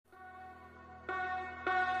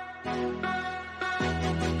Hello,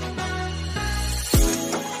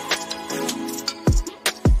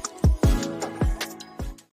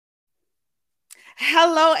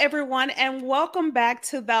 everyone, and welcome back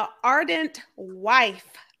to the Ardent Wife,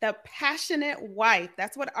 the Passionate Wife.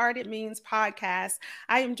 That's what Ardent means podcast.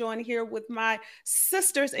 I am joined here with my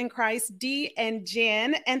sisters in Christ, Dee and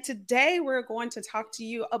Jen, and today we're going to talk to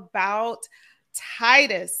you about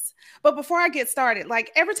Titus. But before I get started,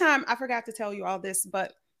 like every time, I forgot to tell you all this,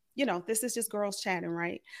 but you know, this is just girls chatting,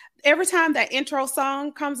 right? Every time that intro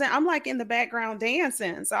song comes in, I'm like in the background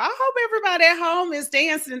dancing. So I hope everybody at home is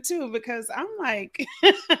dancing too, because I'm like,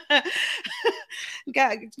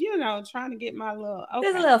 got, trying to get my little. Okay,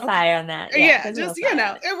 there's a little fire on that. Yeah, just,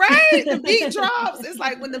 right? The beat drops. It's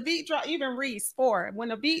like when the beat drops, even Reese, when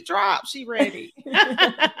the beat drops, she ready.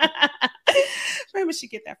 Maybe she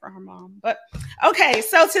get that from her mom. But okay,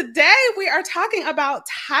 so today we are talking about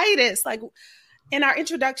Titus. Like, in our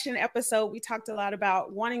introduction episode, we talked a lot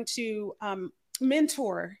about wanting to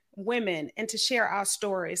mentor women and to share our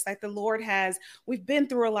stories. Like the Lord we've been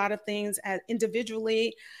through a lot of things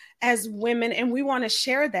individually as women, and we want to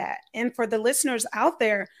share that. And for the listeners out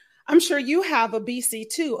there, I'm sure you have a BC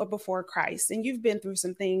too, or before Christ, and you've been through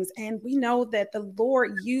some things. And we know that the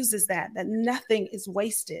Lord uses that nothing is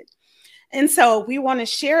wasted. And so we want to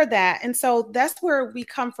share that. And so that's where we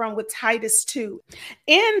come from with Titus 2.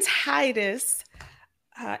 In Titus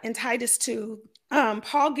 2,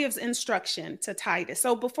 Paul gives instruction to Titus.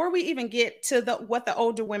 So before we even get to what the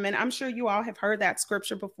older women, I'm sure you all have heard that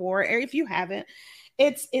scripture before, or if you haven't,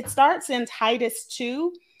 it starts in Titus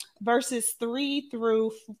 2, verses 3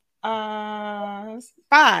 through 5.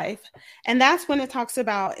 And that's when it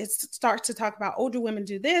starts to talk about older women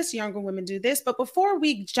do this, younger women do this. But before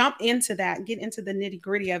we jump into that and get into the nitty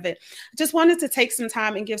gritty of it, I just wanted to take some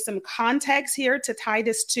time and give some context here to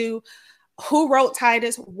Titus 2, who wrote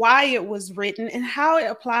Titus, why it was written, and how it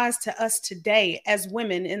applies to us today as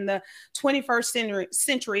women in the 21st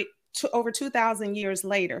century over 2,000 years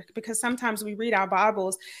later. Because sometimes we read our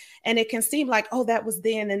Bibles and it can seem like, oh, that was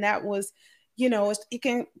then and that was, it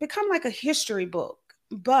can become like a history book.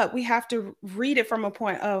 But we have to read it from a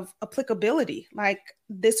point of applicability, like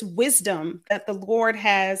this wisdom that the Lord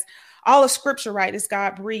has. All of Scripture, right, is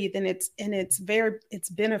God breathed, and it's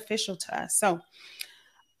beneficial to us. So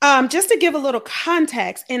just to give a little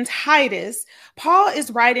context, in Titus, Paul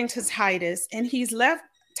is writing to Titus, and he's left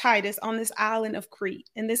Titus on this island of Crete.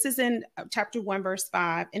 And this is in chapter 1, verse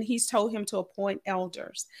 5. And he's told him to appoint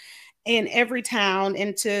elders in every town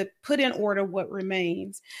and to put in order what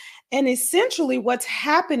remains. And essentially what's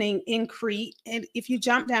happening in Crete, and if you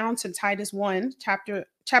jump down to Titus 1, chapter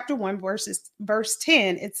 1, verse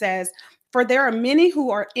 10, it says, "For there are many who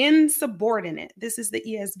are insubordinate," this is the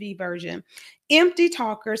ESV version, "empty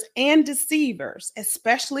talkers and deceivers,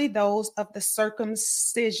 especially those of the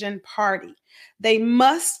circumcision party. They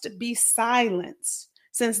must be silenced,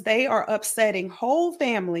 since they are upsetting whole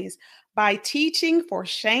families by teaching for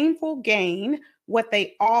shameful gain what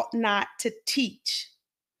they ought not to teach."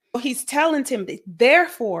 He's telling Timothy,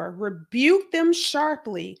 "Therefore, rebuke them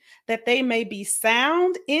sharply, that they may be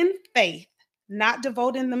sound in faith, not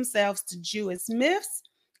devoting themselves to Jewish myths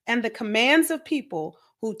and the commands of people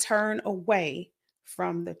who turn away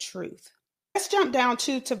from the truth." Let's jump down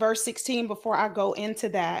to verse 16 before I go into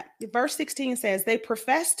that. Verse 16 says, "They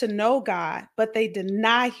profess to know God, but they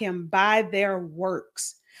deny him by their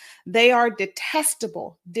works. They are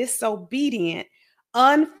detestable, disobedient,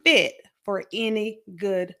 unfit for any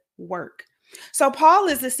good work." So Paul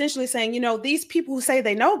is essentially saying, these people who say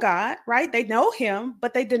they know God, right? They know him,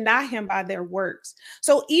 but they deny him by their works.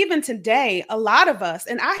 So even today, a lot of us,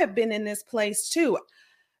 and I have been in this place too,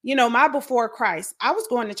 my before Christ, I was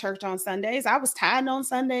going to church on Sundays. I was tithing on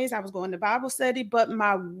Sundays. I was going to Bible study, but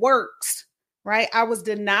my works, right? I was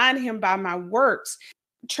denying him by my works.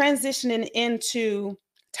 Transitioning into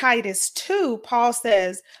Titus 2, Paul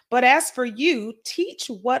says, "But as for you, teach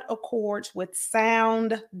what accords with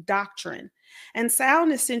sound doctrine." And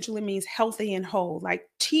sound essentially means healthy and whole. Like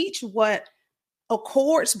teach what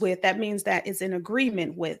accords with, that means that is in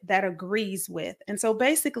agreement with, that agrees with. And so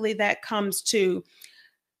basically that comes to,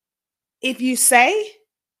 if you say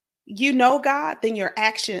you know God, then your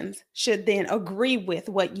actions should then agree with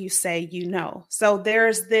what you say you know. So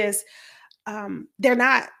there's this, they're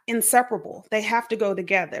not inseparable. They have to go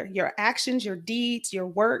together. Your actions, your deeds, your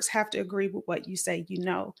works have to agree with what you say you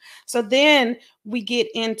know. So then we get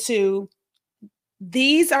into,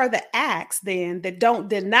 these are the acts then that don't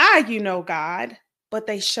deny you know God, but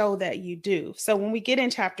they show that you do. So when we get in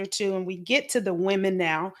chapter 2 and we get to the women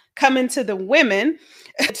now, coming to the women,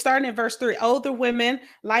 starting in verse 3, older women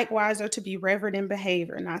likewise are to be reverent in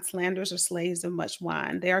behavior, not slanderers or slaves of much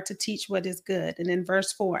wine. They are to teach what is good. And in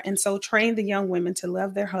verse 4, and so train the young women to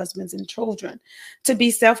love their husbands and children, to be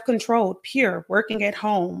self-controlled, pure, working at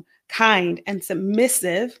home, kind, and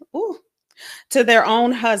submissive to their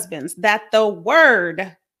own husbands, that the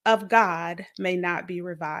word of God may not be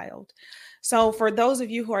reviled. So for those of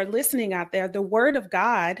you who are listening out there, the word of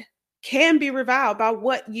God can be reviled by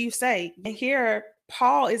what you say. And here,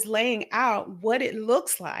 Paul is laying out what it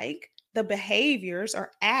looks like, the behaviors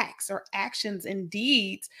or acts or actions and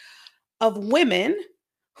deeds of women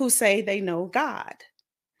who say they know God.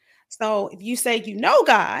 So if you say you know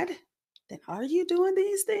God, then are you doing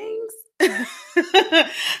these things?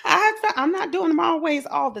 I'm not doing them always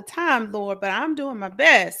all the time, Lord, but I'm doing my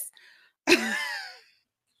best.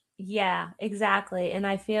 Yeah, exactly. And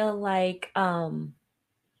I feel like I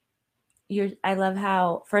love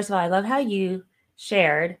how, first of all, I love how you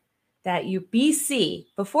shared that you BC,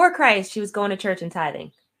 before Christ, she was going to church and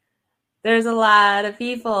tithing. There's a lot of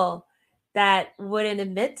people that wouldn't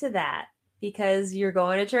admit to that because you're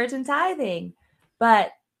going to church and tithing.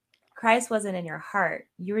 But Christ wasn't in your heart.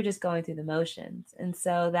 You were just going through the motions. And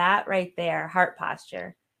so that right there, heart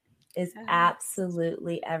posture, is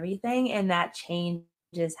absolutely everything. And that changes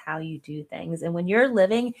how you do things. And when you're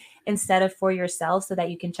living instead of for yourself so that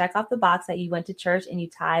you can check off the box that you went to church and you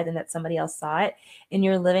tithe and that somebody else saw it, and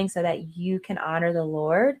you're living so that you can honor the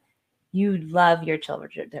Lord, you love your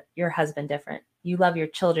children, your husband different. You love your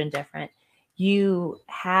children different. You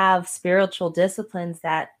have spiritual disciplines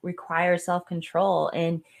that require self-control,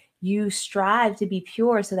 and you strive to be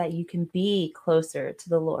pure so that you can be closer to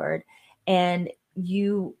the Lord. And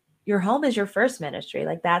your home is your first ministry.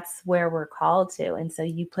 Like, that's where we're called to. And so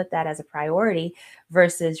you put that as a priority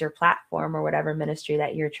versus your platform or whatever ministry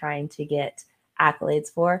that you're trying to get accolades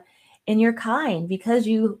for. And you're kind because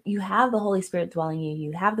you have the Holy Spirit dwelling in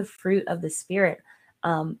you. You have the fruit of the Spirit.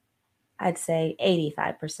 I'd say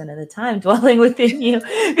 85% of the time dwelling within you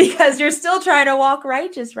because you're still trying to walk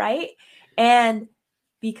righteous, right? And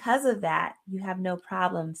because of that, you have no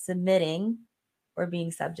problem submitting or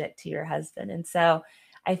being subject to your husband. And so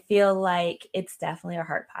I feel like it's definitely a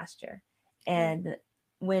heart posture. And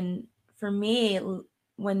for me,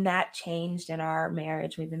 when that changed in our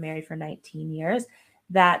marriage, we've been married for 19 years,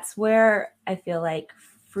 that's where I feel like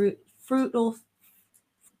fertile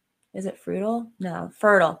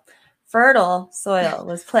soil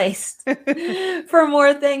was placed for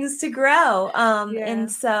more things to grow. And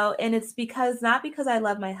it's not because I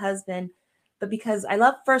love my husband, but because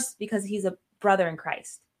because he's a brother in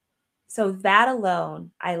Christ. So that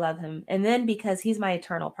alone, I love him. And then because he's my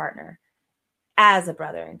eternal partner as a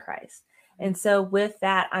brother in Christ. And so with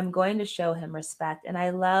that, I'm going to show him respect. And I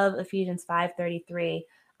love Ephesians 5:33.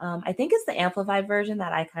 I think it's the Amplified version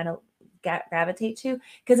that I kind of gravitate to,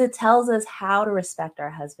 because it tells us how to respect our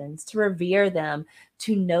husbands, to revere them,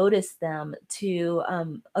 to notice them, to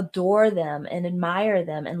adore them and admire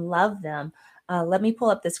them and love them. Let me pull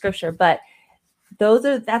up the scripture, but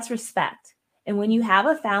that's respect. And when you have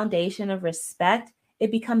a foundation of respect,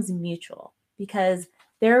 it becomes mutual because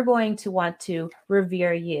they're going to want to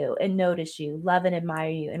revere you and notice you, love and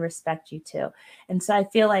admire you, and respect you too. And so I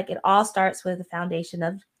feel like it all starts with the foundation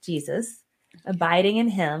of Jesus, abiding in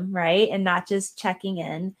him, right? And not just checking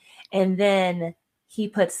in. And then he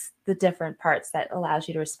puts the different parts that allows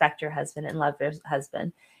you to respect your husband and love your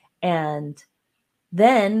husband. And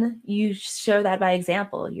then you show that by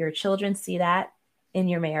example. Your children see that in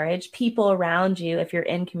your marriage. People around you, if you're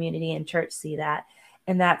in community and church, see that.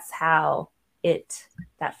 And that's how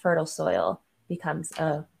that fertile soil becomes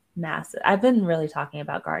a massive. I've been really talking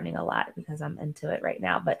about gardening a lot because I'm into it right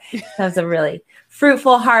now, but it becomes a really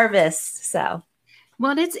fruitful harvest. So.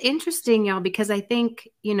 Well, it's interesting, y'all, because I think,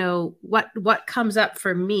 what comes up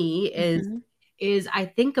for me is I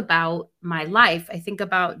think about my life. I think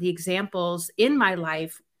about the examples in my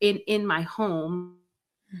life, in my home.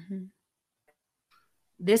 Mm-hmm.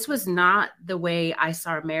 This was not the way I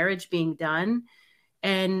saw marriage being done.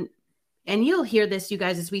 And you'll hear this, you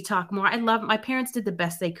guys, as we talk more. My parents did the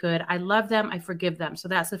best they could. I love them. I forgive them. So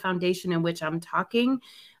that's the foundation in which I'm talking.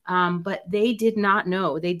 But they did not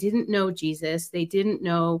know. They didn't know Jesus. They didn't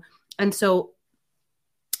know. And so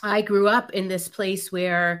I grew up in this place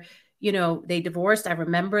where, they divorced. I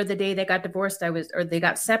remember the day they got divorced. They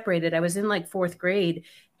got separated. I was in like 4th grade.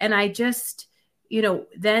 And I just,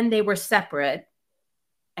 then they were separate.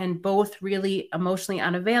 And both really emotionally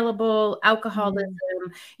unavailable, alcoholism,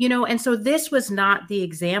 and so this was not the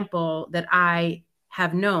example that I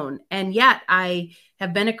have known. And yet I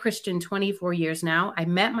have been a Christian 24 years now. I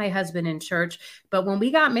met my husband in church, but when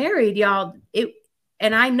we got married, y'all,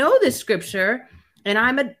 and I know this scripture, and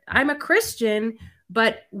I'm a Christian,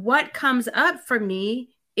 but what comes up for me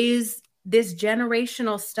is this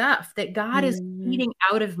generational stuff that God is eating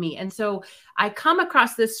out of me. And so I come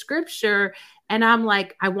across this scripture and I'm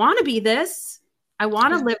like, I want to be this. I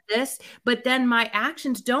want to live this, but then my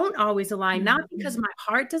actions don't always align, not because my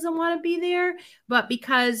heart doesn't want to be there, but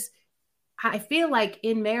because I feel like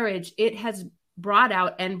in marriage, it has brought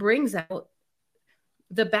out and brings out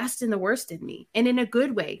the best and the worst in me, and in a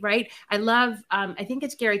good way, right? I love, I think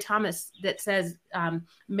it's Gary Thomas that says,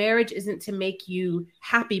 marriage isn't to make you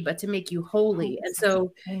happy, but to make you holy. And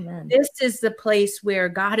so this is the place where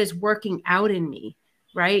God is working out in me,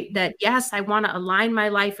 right? That yes, I want to align my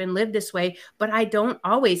life and live this way, but I don't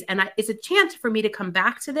always. And it's a chance for me to come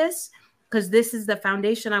back to this because this is the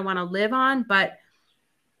foundation I want to live on.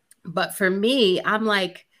 But for me, I'm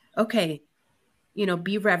like, okay,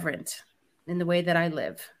 be reverent in the way that I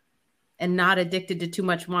live and not addicted to too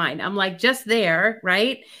much wine. I'm like, just there,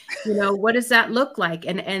 right? What does that look like?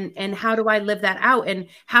 And how do I live that out? And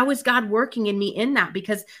how is God working in me in that?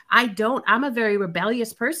 Because I'm a very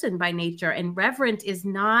rebellious person by nature, and reverent is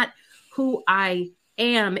not who I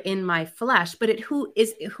am in my flesh, but who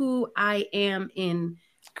I am in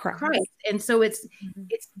Christ. And so it's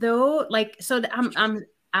though, like, so that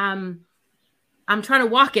I'm trying to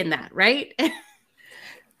walk in that, right?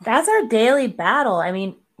 That's our daily battle. I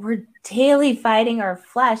mean, we're daily fighting our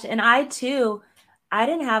flesh. And I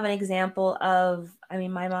didn't have an example of,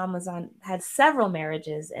 my mom had several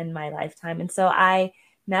marriages in my lifetime. And so I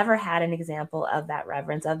never had an example of that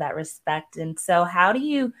reverence, of that respect. And so how do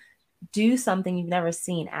you do something you've never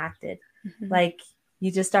seen acted? Like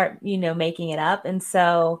you just start, making it up. And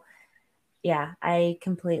so, yeah, I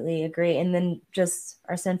completely agree. And then just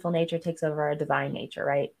our sinful nature takes over our divine nature,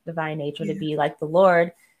 right? Divine nature to be like the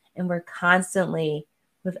Lord. And we're constantly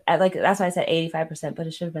that's why I said 85%, but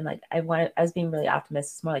it should have been like, I was being really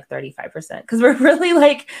optimistic. It's more like 35% because we're really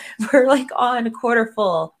we're on a quarter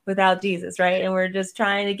full without Jesus, right? And we're just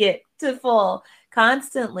trying to get to full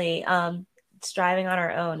constantly, striving on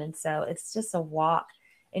our own. And so it's just a walk.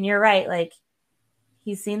 And you're right. Like,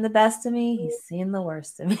 he's seen the best of me. He's seen the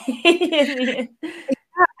worst of me.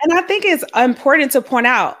 And I think it's important to point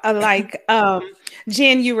out,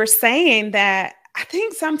 Jen, you were saying that I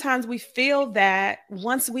think sometimes we feel that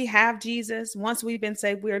once we have Jesus, once we've been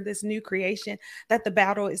saved, we're this new creation, that the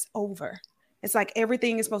battle is over. It's like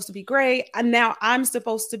everything is supposed to be great. And now I'm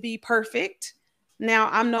supposed to be perfect. Now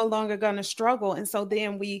I'm no longer going to struggle. And so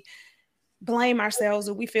then we blame ourselves,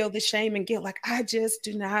 or we feel the shame and guilt. Like,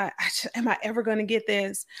 am I ever going to get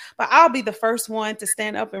this? But I'll be the first one to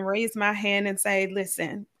stand up and raise my hand and say,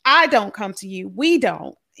 listen, I don't come to you. We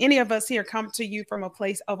don't. Any of us here come to you from a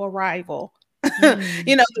place of arrival.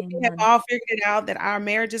 We have all figured it out that our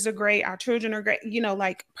marriages are great, our children are great,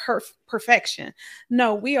 perfection.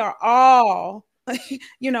 No, we are all,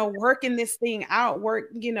 working this thing out.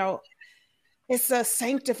 It's a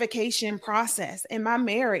sanctification process, and my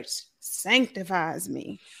marriage sanctifies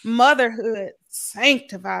me. Motherhood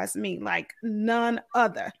sanctifies me like none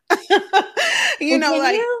other.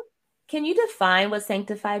 Can you define what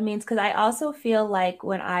sanctified means? Because I also feel like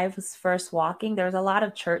when I was first walking, there was a lot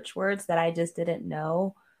of church words that I just didn't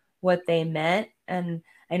know what they meant. And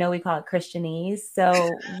I know we call it Christianese. So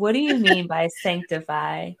what do you mean by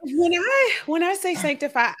sanctify? When I say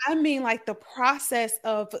sanctify, I mean like the process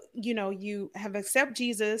of, you have accepted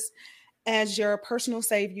Jesus as your personal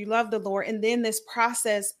savior, you love the Lord, and then this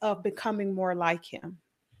process of becoming more like him.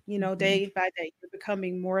 Day by day, you're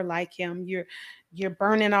becoming more like him. You're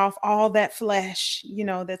burning off all that flesh,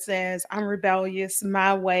 that says I'm rebellious,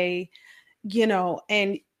 my way,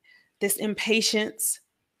 and this impatience,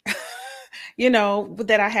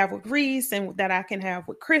 that I have with Reese and that I can have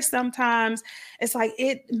with Chris sometimes. It's like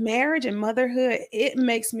marriage and motherhood, it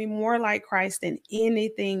makes me more like Christ than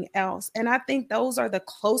anything else. And I think those are the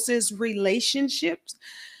closest relationships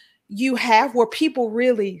you have where people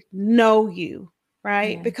really know you.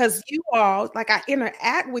 Right. Yeah. Because you all, like, I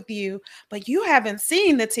interact with you, but you haven't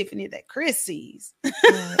seen the Tiffany that Chris sees.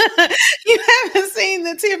 Yeah. You haven't seen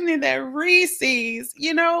the Tiffany that Reese sees,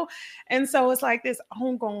 And so it's like this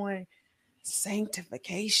ongoing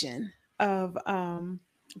sanctification of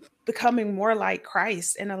becoming more like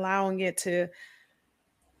Christ and allowing it to,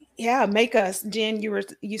 make us. Jen,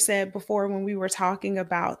 you said before when we were talking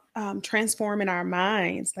about transforming our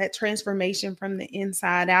minds, that transformation from the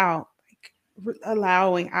inside out.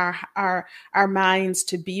 Allowing our minds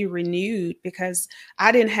to be renewed, because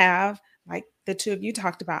I didn't have like the two of you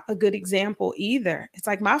talked about, a good example either. It's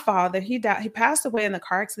like my father, he died, he passed away in a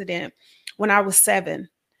car accident when I was 7.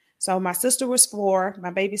 So my sister was 4,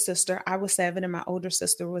 my baby sister, I was 7, and my older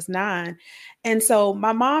sister was 9. And so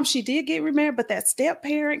my mom, she did get remarried, but that step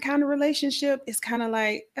parent kind of relationship is kind of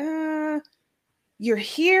like, you're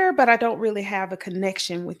here, but I don't really have a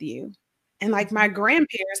connection with you. And like my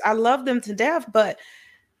grandparents, I love them to death, but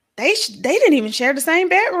they didn't even share the same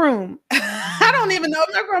bedroom. I don't even know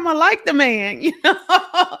if my grandma liked the man, you know. So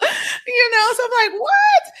I'm like,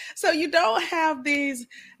 what? So you don't have these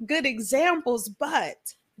good examples, but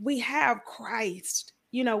we have Christ.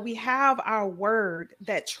 We have our word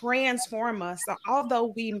that transform us. So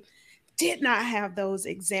although we did not have those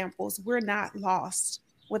examples, we're not lost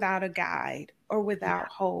without a guide or without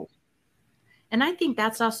hope. And I think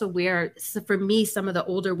that's also where, for me, some of the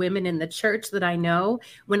older women in the church that I know,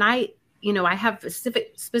 when I have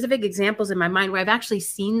specific examples in my mind where I've actually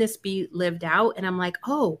seen this be lived out, and I'm like,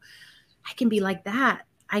 oh, I can be like that.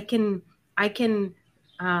 I can,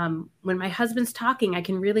 when my husband's talking, I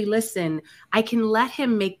can really listen. I can let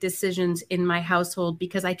him make decisions in my household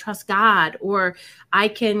because I trust God, or I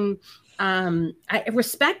can,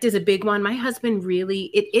 respect is a big one. My husband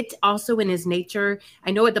really, it's also in his nature.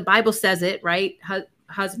 I know what the Bible says it, right?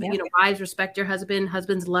 Husband, wives, respect your husband.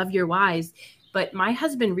 Husbands, love your wives. But my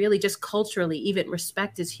husband really, just culturally, even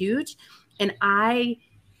respect is huge. And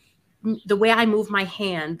the way I move my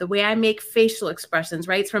hand, the way I make facial expressions,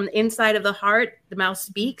 right? It's from the inside of the heart, the mouth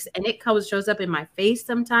speaks, and it shows up in my face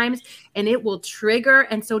sometimes, and it will trigger.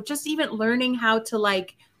 And so just even learning how to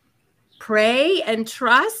pray and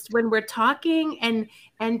trust when we're talking,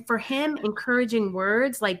 and for him, encouraging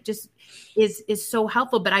words just is so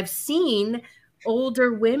helpful. But I've seen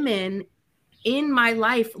older women in my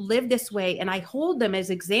life live this way, and I hold them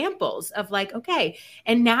as examples of okay.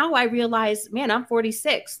 And now I realize, man, I'm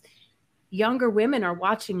 46. Younger women are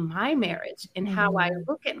watching my marriage and how I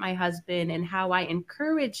look at my husband and how I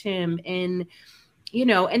encourage him, and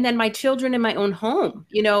and then my children in my own home.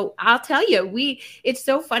 I'll tell you, it's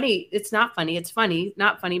so funny. It's not funny. It's funny,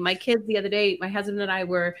 not funny. My kids the other day, my husband and I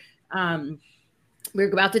were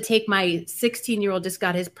about to take my 16-year-old, just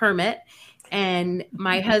got his permit. And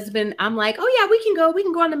my husband, I'm like, oh yeah, we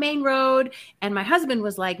can go on the main road. And my husband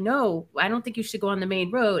was like, no, I don't think you should go on the main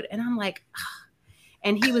road. And I'm like,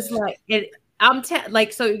 and he was like,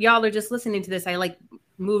 so y'all are just listening to this. I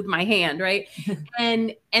moved my hand, right?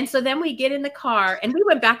 And so then we get in the car, and we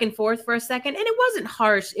went back and forth for a second, and it wasn't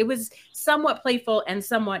harsh. It was somewhat playful and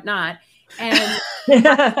somewhat not. And he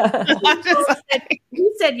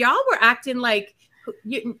said, y'all were acting like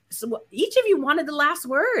each of you wanted the last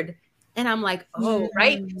word. And I'm like, oh,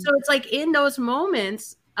 right. So it's in those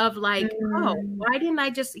moments of oh, why didn't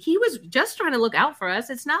I he was just trying to look out for us.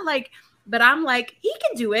 It's not but I'm like, he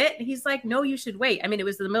can do it. He's like, no, you should wait. I mean, it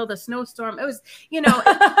was in the middle of the snowstorm. It was,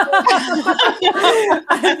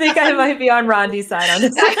 I think I might be on Rondi's side on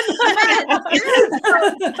this.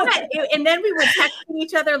 And then we were texting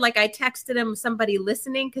each other. I texted him somebody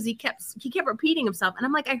listening, because he kept repeating himself. And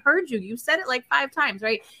I'm like, I heard you. You said it 5 times,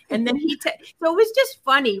 right? And then so it was just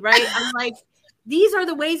funny, right? I'm like, these are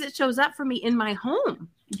the ways it shows up for me in my home.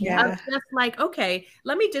 Yeah. I was just okay,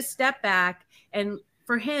 let me just step back. And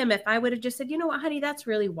for him, if I would have just said, you know what, honey, that's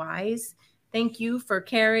really wise. Thank you for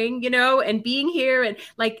caring, and being here. And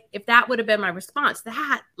if that would have been my response,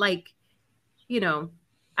 that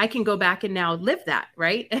I can go back and now live that.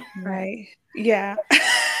 Right. Right. Yeah.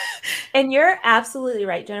 And you're absolutely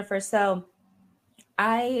right, Jennifer. So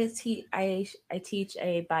I teach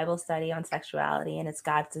a Bible study on sexuality, and it's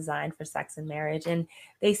God's design for sex and marriage. And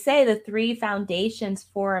they say the 3 foundations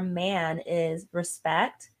for a man is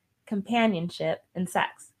respect, companionship, and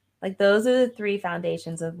sex. Those are the 3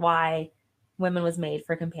 foundations of why women was made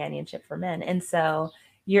for companionship for men. And so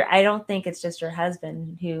I don't think it's just your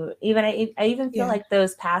husband who, I even feel like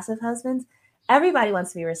those passive husbands, everybody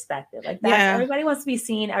wants to be respected. Everybody wants to be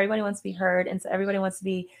seen, everybody wants to be heard. And so everybody wants to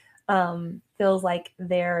be, feels like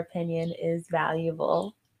their opinion is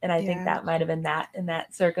valuable. And I think that might've been that in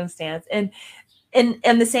that circumstance. And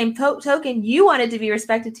the same token, you wanted to be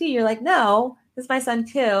respected too. You're like, no, this is my son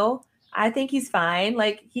too. I think he's fine.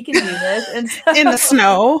 He can do this. And so, in the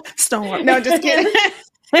storm. No, just kidding.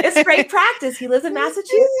 It's great practice. He lives in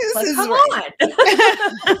Massachusetts. Come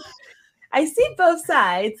on. I see both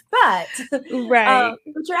sides, but right.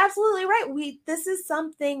 But you're absolutely right. This is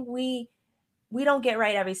something we don't get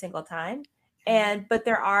right every single time. But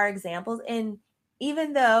there are examples. And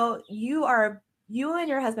even though you and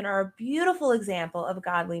your husband are a beautiful example of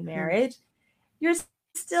godly marriage, you're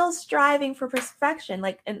still striving for perfection.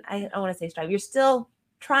 And I don't want to say strive. You're still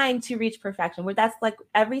trying to reach perfection, where that's like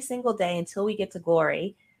every single day until we get to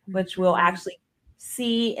glory, which we'll actually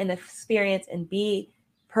see and experience and be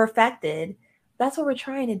perfected. That's what we're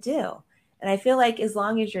trying to do. And I feel like as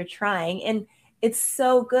long as you're trying, and it's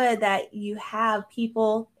so good that you have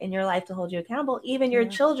people in your life to hold you accountable, even your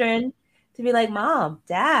children, to be like, Mom,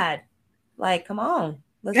 Dad, like, come on,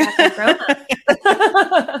 let's act like grown-ups.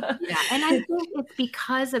 Yeah. And I think it's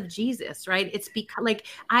because of Jesus, right? It's because like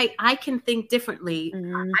I can think differently.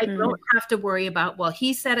 I don't have to worry about, well,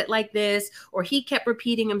 he said it like this, or he kept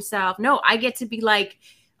repeating himself. No, I get to be like,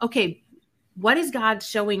 okay, what is God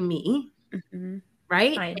showing me?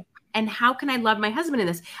 Right. Fine. And how can I love my husband in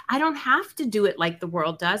this? I don't have to do it like the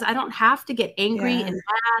world does. I don't have to get angry and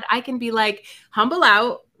mad. I can be like, humble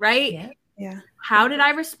out, right? Yeah. How did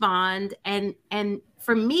I respond? And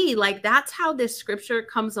for me, like, that's how this scripture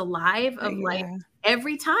comes alive of like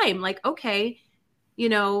every time, like, okay, you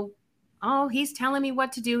know, oh, he's telling me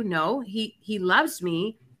what to do. No, he loves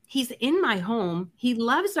me. He's in my home. He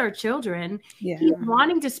loves our children. He's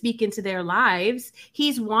wanting to speak into their lives.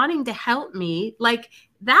 He's wanting to help me. Like,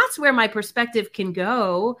 that's where my perspective can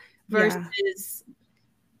go versus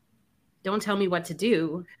don't tell me what to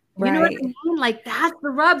do. You know what I mean? Like, that's the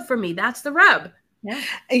rub for me. That's the rub.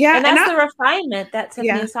 Yeah. And that's the refinement that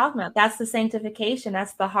Tiffany is talking about. That's the sanctification.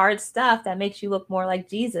 That's the hard stuff that makes you look more like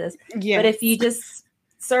Jesus. But if you just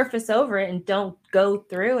surface over it and don't go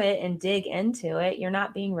through it and dig into it, you're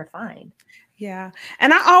not being refined. Yeah.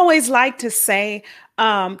 And I always like to say,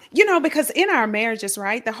 you know, because in our marriages,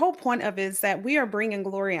 right, the whole point of it is that we are bringing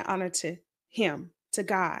glory and honor to him, to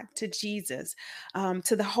God, to Jesus,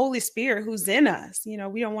 to the Holy Spirit who's in us. You know,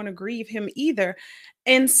 we don't want to grieve him either.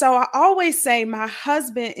 And so I always say my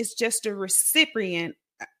husband is just a recipient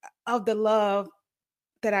of the love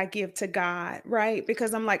that I give to God, right?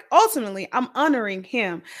 Because I'm like, ultimately, I'm honoring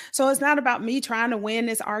him. So it's not about me trying to win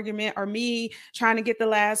this argument or me trying to get the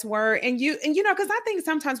last word. And you know, because I think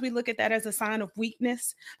sometimes we look at that as a sign of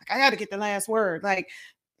weakness. Like, I got to get the last word. Like,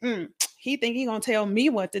 he think he gonna tell me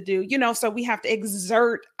what to do, you know, so we have to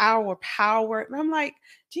exert our power. And I'm like,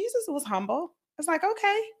 Jesus was humble. It's like,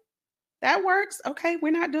 okay, that works. Okay,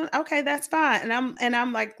 we're not doing, okay, that's fine. And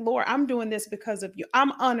I'm like, Lord, I'm doing this because of you.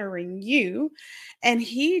 I'm honoring you. And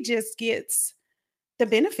he just gets the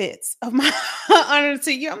benefits of my honor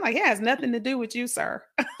to you. I'm like, it has nothing to do with you, sir.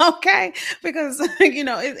 Okay. Because, you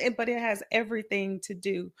know, but it has everything to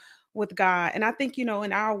do with God. And I think, you know,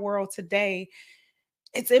 in our world today,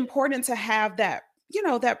 it's important to have that, you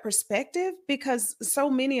know, that perspective, because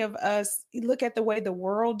so many of us look at the way the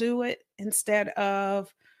world do it instead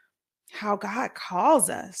of how God calls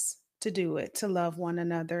us to do it, to love one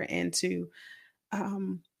another and to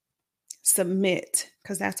submit,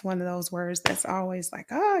 because that's one of those words that's always like,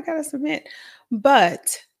 oh, I gotta submit.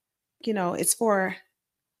 But, you know, it's for,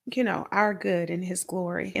 you know, our good and his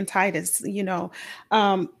glory. In Titus, you know,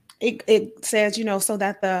 it says, you know, so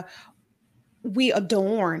that we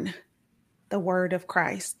adorn the word of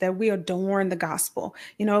Christ, that we adorn the gospel.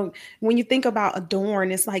 You know, when you think about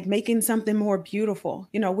adorn, it's like making something more beautiful.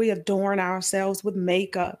 You know, we adorn ourselves with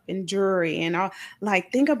makeup and jewelry and all.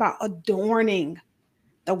 Like, think about adorning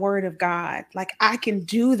the word of God. Like, I can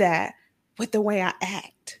do that with the way I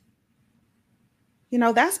act. You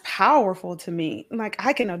know, that's powerful to me. Like,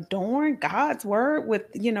 I can adorn God's word with,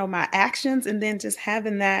 you know, my actions, and then just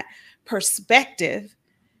having that perspective.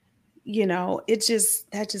 You know, I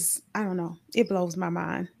don't know. It blows my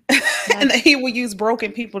mind. And that he will use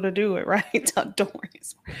broken people to do it, right? To adorn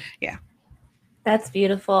his. Yeah. That's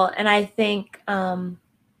beautiful. And I think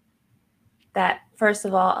that, first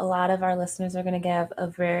of all, a lot of our listeners are going to give a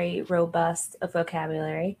very robust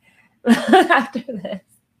vocabulary after this.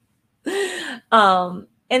 And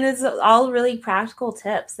it's all really practical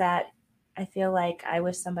tips that I feel like I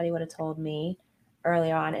wish somebody would have told me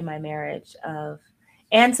earlier on in my marriage of.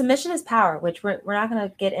 And submission is power, which we're not going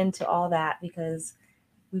to get into all that because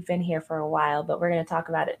we've been here for a while, but we're going to talk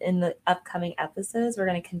about it in the upcoming episodes. We're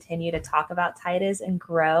going to continue to talk about Titus and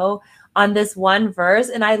grow on this one verse.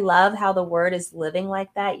 And I love how the word is living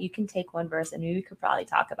like that. You can take one verse and we could probably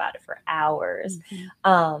talk about it for hours.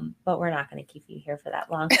 But we're not going to keep you here for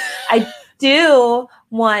that long. I do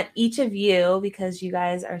want each of you, because you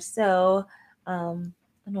guys are so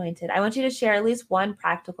anointed, I want you to share at least one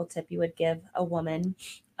practical tip you would give a woman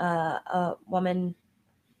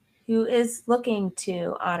who is looking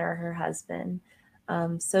to honor her husband,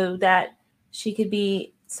 so that she could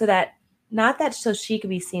be, so that she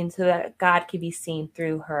could be seen, so that God could be seen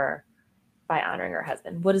through her by honoring her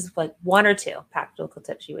husband. What is like one or two practical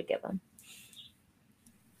tips you would give them?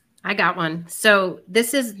 I got one. So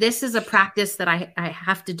this is a practice that I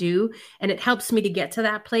have to do, and it helps me to get to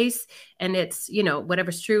that place. And it's,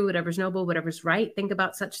 whatever's true, whatever's noble, whatever's right, think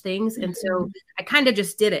about such things. And so I kind of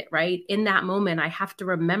just did it, right? In that moment, I have to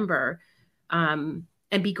remember and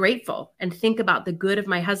be grateful and think about the good of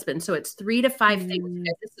my husband. So it's 3 to 5 things.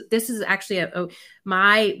 This is actually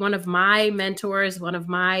one of my mentors, one of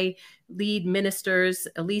my lead ministers,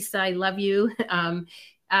 Elisa, I love you.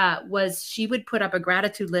 Was she would put up a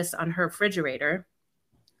gratitude list on her refrigerator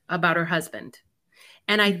about her husband.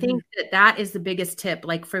 And I think that is the biggest tip.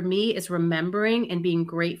 Like for me, is remembering and being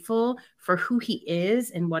grateful for who he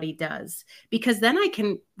is and what he does, because then I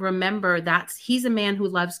can remember he's a man who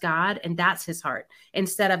loves God and that's his heart,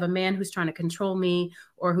 instead of a man who's trying to control me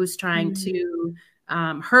or who's trying to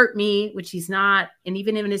hurt me, which he's not. And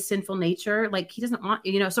even in his sinful nature, like he doesn't want,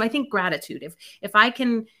 so I think gratitude, if I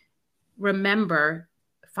can remember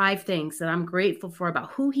 5 things that I'm grateful for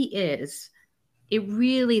about who he is, it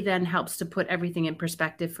really then helps to put everything in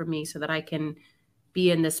perspective for me so that I can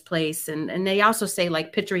be in this place. And they also say,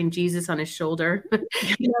 like, picturing Jesus on his shoulder,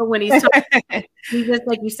 when he's talking, Jesus,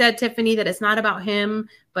 like you said, Tiffany, that it's not about him,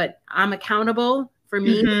 but I'm accountable for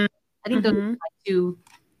me. I think those are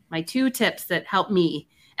my two tips that help me.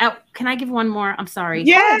 Can I give one more? I'm sorry.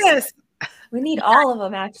 Yes. We need all of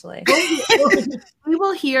them, actually.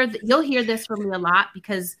 You'll hear this from me a lot,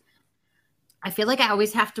 because I feel like I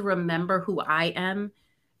always have to remember who I am,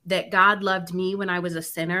 that God loved me when I was a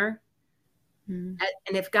sinner. And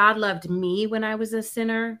if God loved me when I was a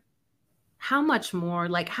sinner, how much more,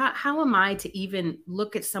 like, how am I to even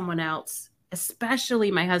look at someone else,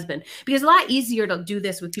 especially my husband? Because it's a lot easier to do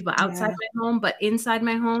this with people outside my home, but inside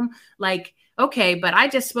my home, like, okay, but I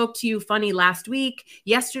just spoke to you funny last week.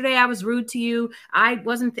 Yesterday, I was rude to you. I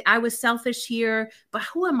was selfish here, but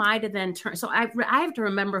who am I to then turn? So I have to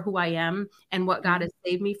remember who I am and what God has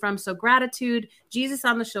saved me from. So gratitude, Jesus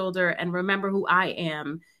on the shoulder, and remember who I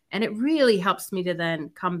am. And it really helps me to then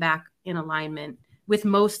come back in alignment with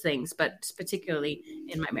most things, but particularly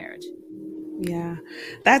in my marriage. Yeah,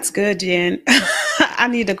 that's good, Jen. I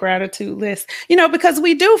need a gratitude list, because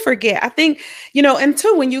we do forget. I think, and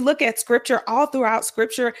too, when you look at scripture, all throughout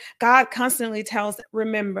scripture, God constantly tells,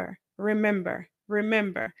 remember, remember,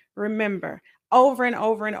 remember, remember, over and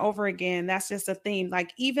over and over again. That's just a theme.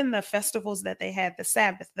 Like even the festivals that they had, the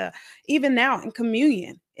Sabbath, even now in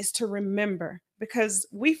communion, is to remember, because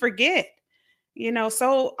we forget,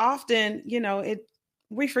 so often,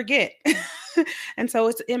 we forget. And so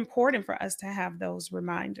it's important for us to have those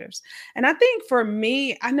reminders. And I think for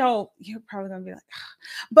me, I know you're probably going to be like,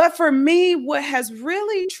 but for me, what has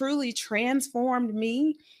really, truly transformed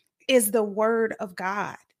me is the word of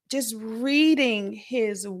God. Just reading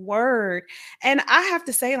his word. And I have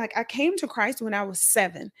to say, like, I came to Christ when I was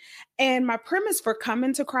 7. And my premise for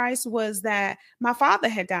coming to Christ was that my father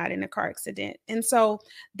had died in a car accident. And so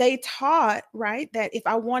they taught, right, that if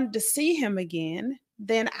I wanted to see him again,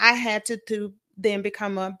 then I had to then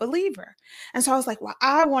become a believer. And so I was like, well,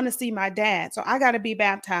 I want to see my dad. So I got to be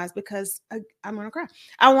baptized because I'm going to cry.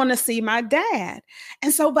 I want to see my dad.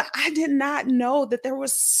 And so, but I did not know that there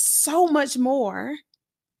was so much more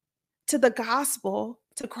to the gospel,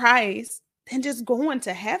 to Christ, than just going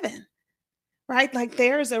to heaven, right? Like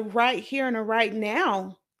there's a right here and a right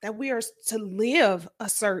now that we are to live a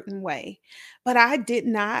certain way. But I did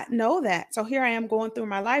not know that. So here I am going through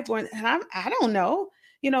my life going, and I don't know,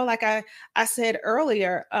 like I said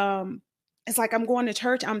earlier, it's like I'm going to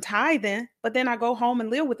church, I'm tithing, but then I go home and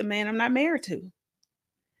live with a man I'm not married to,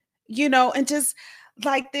 and just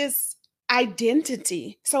like this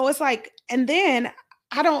identity. So it's like, and then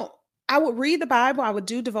I would read the Bible, I would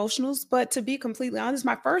do devotionals, but to be completely honest,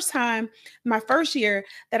 my first year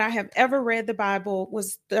that I have ever read the Bible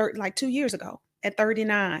was like 2 years ago at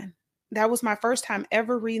 39. That was my first time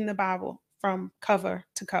ever reading the Bible from cover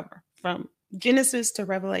to cover, from Genesis to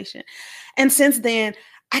Revelation. And since then,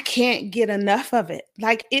 I can't get enough of it.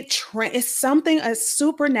 Like it's something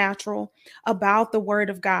supernatural about the word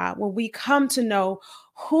of God, where we come to know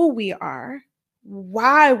who we are,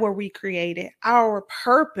 why were we created, our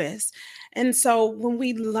purpose. And so when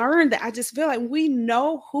we learn that, I just feel like we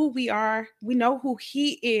know who we are, we know who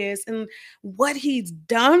he is and what he's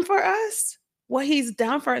done for us,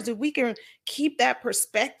 if we can keep that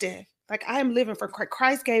perspective. Like I am living for Christ.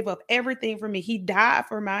 Christ gave up everything for me. He died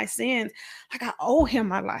for my sins. Like I owe him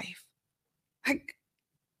my life.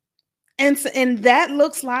 And that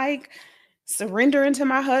looks like surrendering to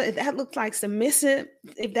my husband, if that looks like submissive,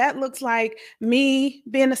 if that looks like me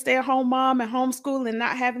being a stay-at-home mom and homeschool and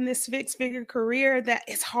not having this six-figure career, that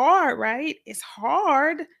it's hard, right? It's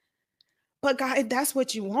hard. but God, if that's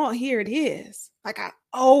what you want, here it is. Like, I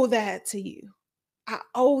owe that to you. I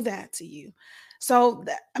owe that to you. So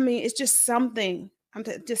it's just something.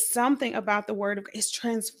 Just something about the word of God. It's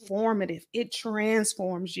transformative. It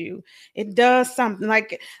transforms you. It does something,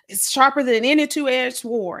 like it's sharper than any two-edged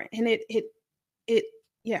sword. And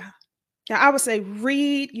yeah. Now, I would say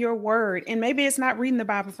read your word. And maybe it's not reading the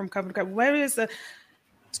Bible from cover to cover. Maybe it's a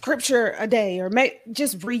scripture a day, or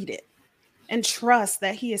just read it and trust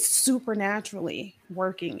that he is supernaturally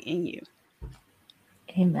working in you.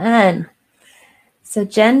 Amen. So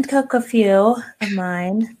Jen took a few of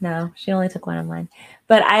mine. No, she only took one of mine.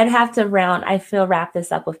 But I'd have to wrap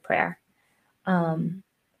this up with prayer.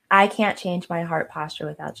 I can't change my heart posture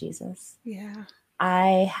without Jesus. Yeah.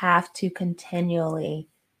 I have to continually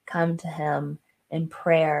come to him in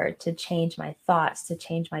prayer to change my thoughts, to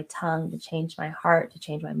change my tongue, to change my heart, to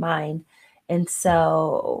change my mind. And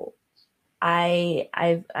so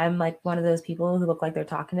I'm like one of those people who look like they're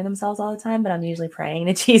talking to themselves all the time, but I'm usually praying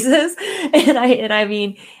to Jesus.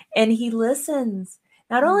 And he listens.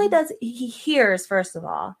 Not only does he hears, first of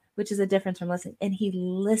all, which is a difference from listening, and he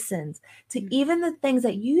listens to even the things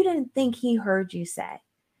that you didn't think he heard you say.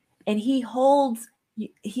 And he holds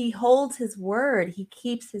his word. He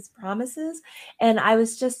keeps his promises. And I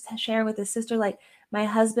was just sharing with a sister, like, my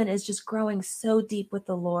husband is just growing so deep with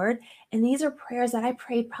the Lord. And these are prayers that I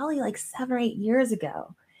prayed probably like 7 or 8 years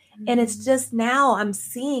ago. And it's just now I'm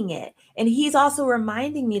seeing it. And he's also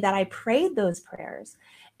reminding me that I prayed those prayers.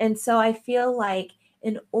 And so I feel like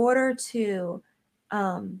in order to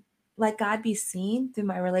let God be seen through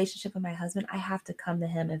my relationship with my husband, I have to come to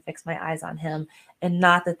him and fix my eyes on him and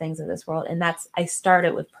not the things of this world. And I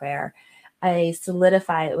started with prayer. I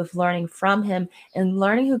solidify it with learning from him and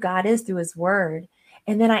learning who God is through his word.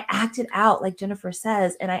 And then I act it out, like Jennifer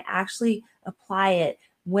says, and I actually apply it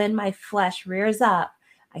when my flesh rears up.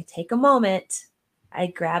 I take a moment, I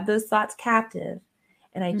grab those thoughts captive,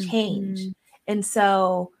 and I change. And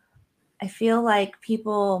so I feel like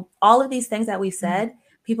all of these things that we said,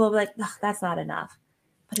 people will be like, that's not enough.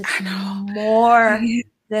 But it's more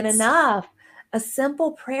than enough. A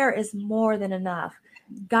simple prayer is more than enough.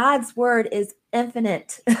 God's word is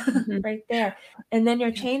infinite right there. And then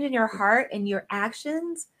you're changing your heart, and your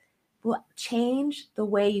actions will change the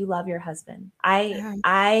way you love your husband.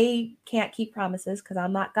 I can't keep promises because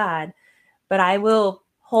I'm not God, but I will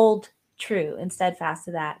hold true and steadfast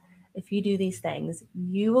to that. If you do these things,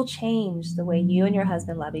 you will change the way you and your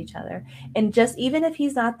husband love each other. And just even if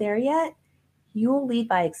he's not there yet, you will lead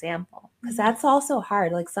by example, because that's also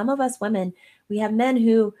hard. Like, some of us women, we have men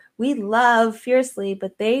who we love fiercely,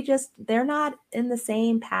 but they're not in the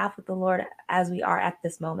same path with the Lord as we are at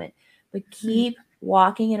this moment. But keep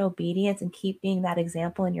walking in obedience and keep being that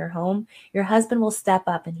example in your home. Your husband will step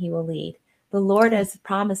up and he will lead. The Lord has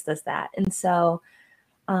promised us that. And so,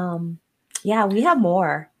 we have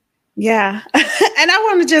more. Yeah. And I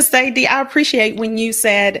want to just say, Dee, I appreciate when you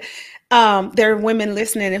said there are women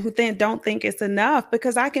listening and who don't think it's enough,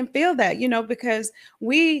 because I can feel that, because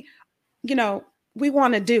we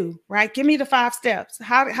want to do, right? Give me the 5 steps.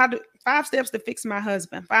 How do 5 steps to fix my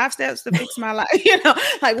husband, 5 steps to fix my life,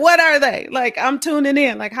 like, what are they? Like, I'm tuning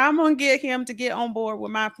in, like, how I'm going to get him to get on board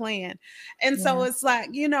with my plan. And so it's like,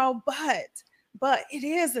 but it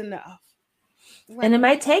is enough. Like, and it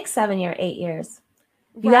might take 7 or 8 years.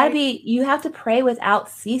 You have to pray without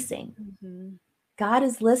ceasing. God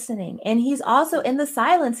is listening, and he's also in the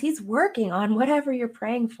silence. He's working on whatever you're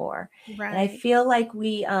praying for. Right. And I feel like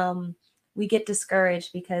we get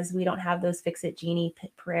discouraged because we don't have those fix it genie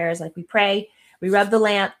prayers. Like, we pray, we rub the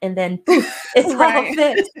lamp, and then poof, it's all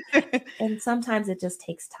fixed. And sometimes it just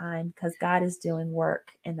takes time because God is doing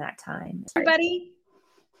work in that time. Everybody,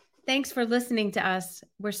 thanks for listening to us.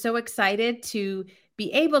 We're so excited to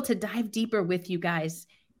be able to dive deeper with you guys.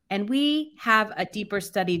 And we have a deeper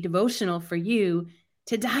study devotional for you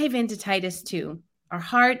to dive into Titus 2. Our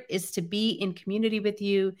heart is to be in community with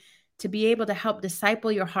you, to be able to help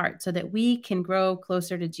disciple your heart so that we can grow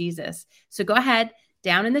closer to Jesus. So go ahead,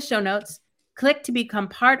 down in the show notes, click to become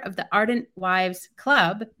part of the Ardent Wives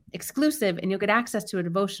Club exclusive, and you'll get access to a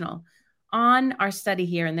devotional on our study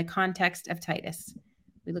here in the context of Titus.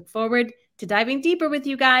 We look forward to diving deeper with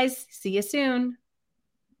you guys. See you soon.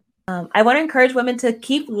 I want to encourage women to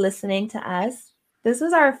keep listening to us. This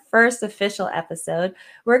was our first official episode.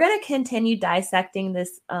 We're going to continue dissecting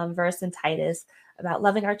this verse in Titus about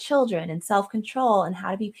loving our children and self-control and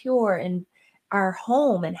how to be pure in our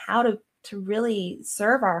home and how to really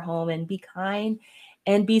serve our home and be kind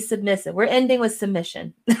and be submissive. We're ending with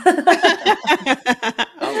submission.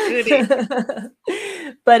 Oh, goody.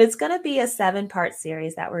 But it's going to be a 7-part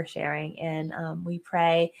series that we're sharing. And we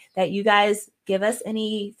pray that you guys give us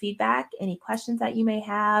any feedback, any questions that you may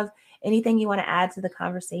have, anything you want to add to the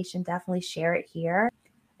conversation, definitely share it here.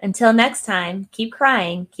 Until next time, keep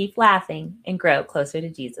crying, keep laughing, and grow closer to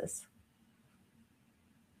Jesus.